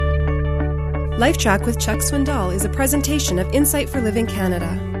LifeTrac with Chuck Swindoll is a presentation of Insight for Living Canada.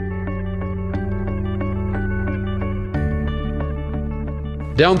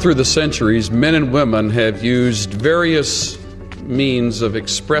 Down through the centuries, men and women have used various means of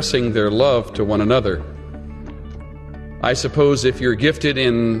expressing their love to one another. I suppose if you're gifted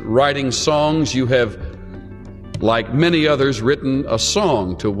in writing songs, you have, like many others, written a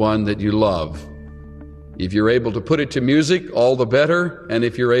song to one that you love. If you're able to put it to music, all the better, and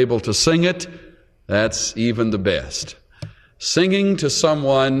if you're able to sing it, that's even the best. Singing to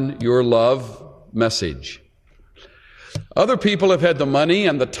someone your love message. Other people have had the money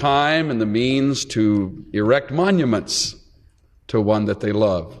and the time and the means to erect monuments to one that they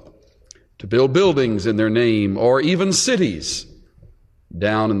love, to build buildings in their name, or even cities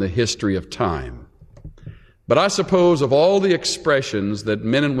down in the history of time. But I suppose of all the expressions that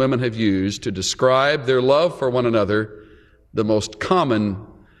men and women have used to describe their love for one another, the most common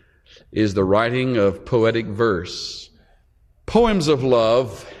is the writing of poetic verse. Poems of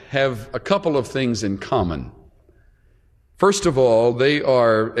love have a couple of things in common. First of all, they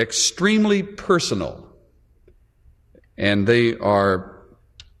are extremely personal, and they are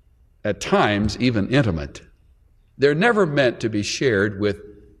at times even intimate. They're never meant to be shared with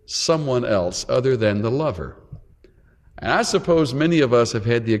someone else other than the lover. And I suppose many of us have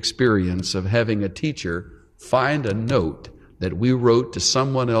had the experience of having a teacher find a note that we wrote to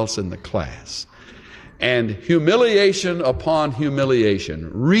someone else in the class, and humiliation upon humiliation,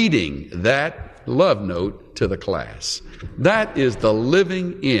 reading that love note to the class. That is the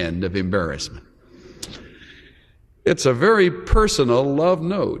living end of embarrassment. It's a very personal love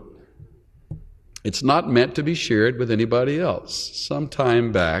note. It's not meant to be shared with anybody else. Some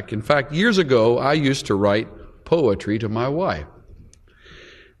time back, in fact, years ago, I used to write poetry to my wife.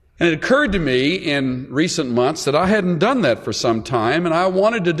 And it occurred to me in recent months that I hadn't done that for some time, and I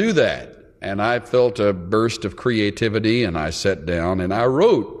wanted to do that. And I felt a burst of creativity, and I sat down and I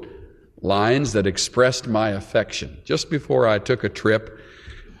wrote lines that expressed my affection. Just before I took a trip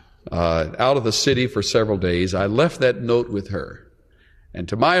out of the city for several days, I left that note with her. And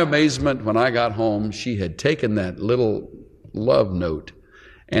to my amazement, when I got home, she had taken that little love note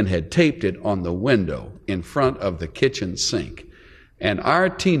and had taped it on the window in front of the kitchen sink. And our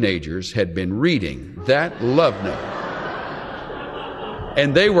teenagers had been reading that love note.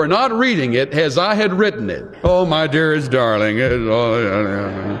 And they were not reading it as I had written it. Oh, my dearest darling.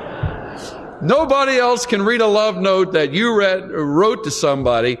 Nobody else can read a love note that you wrote to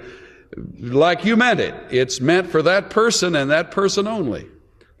somebody like you meant it. It's meant for that person and that person only.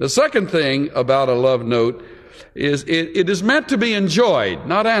 The second thing about a love note is it is meant to be enjoyed,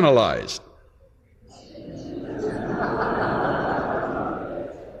 not analyzed.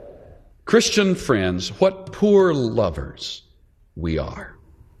 Christian friends, what poor lovers we are.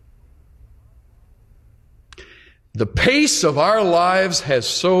 The pace of our lives has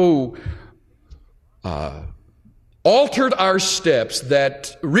so altered our steps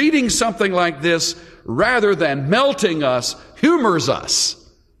that reading something like this, rather than melting us, humors us.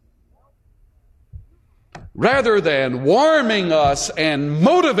 Rather than warming us and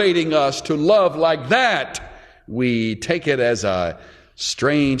motivating us to love like that, we take it as a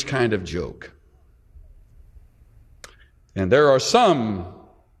strange kind of joke. And there are some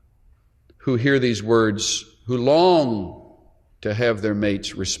who hear these words who long to have their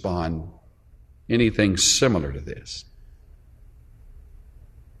mates respond anything similar to this.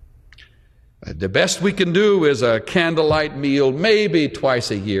 The best we can do is a candlelight meal, maybe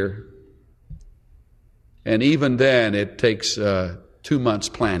twice a year. And even then, it takes 2 months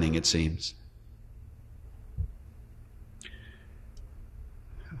planning, it seems.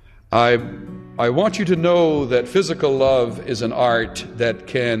 I want you to know that physical love is an art that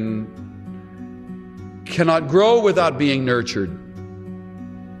cannot grow without being nurtured,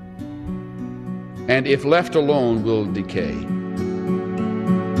 and if left alone will decay.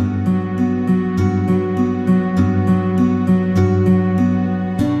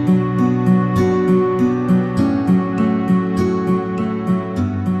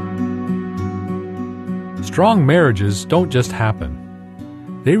 Strong marriages don't just happen.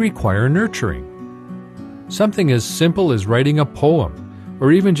 They require nurturing. Something as simple as writing a poem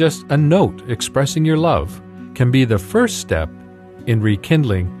or even just a note expressing your love can be the first step in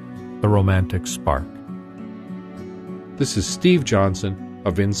rekindling the romantic spark. This is Steve Johnson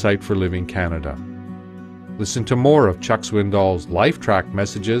of Insight for Living Canada. Listen to more of Chuck Swindoll's LifeTrac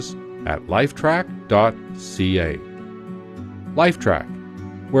messages at lifetrac.ca.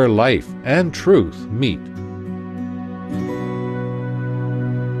 LifeTrac, where life and truth meet.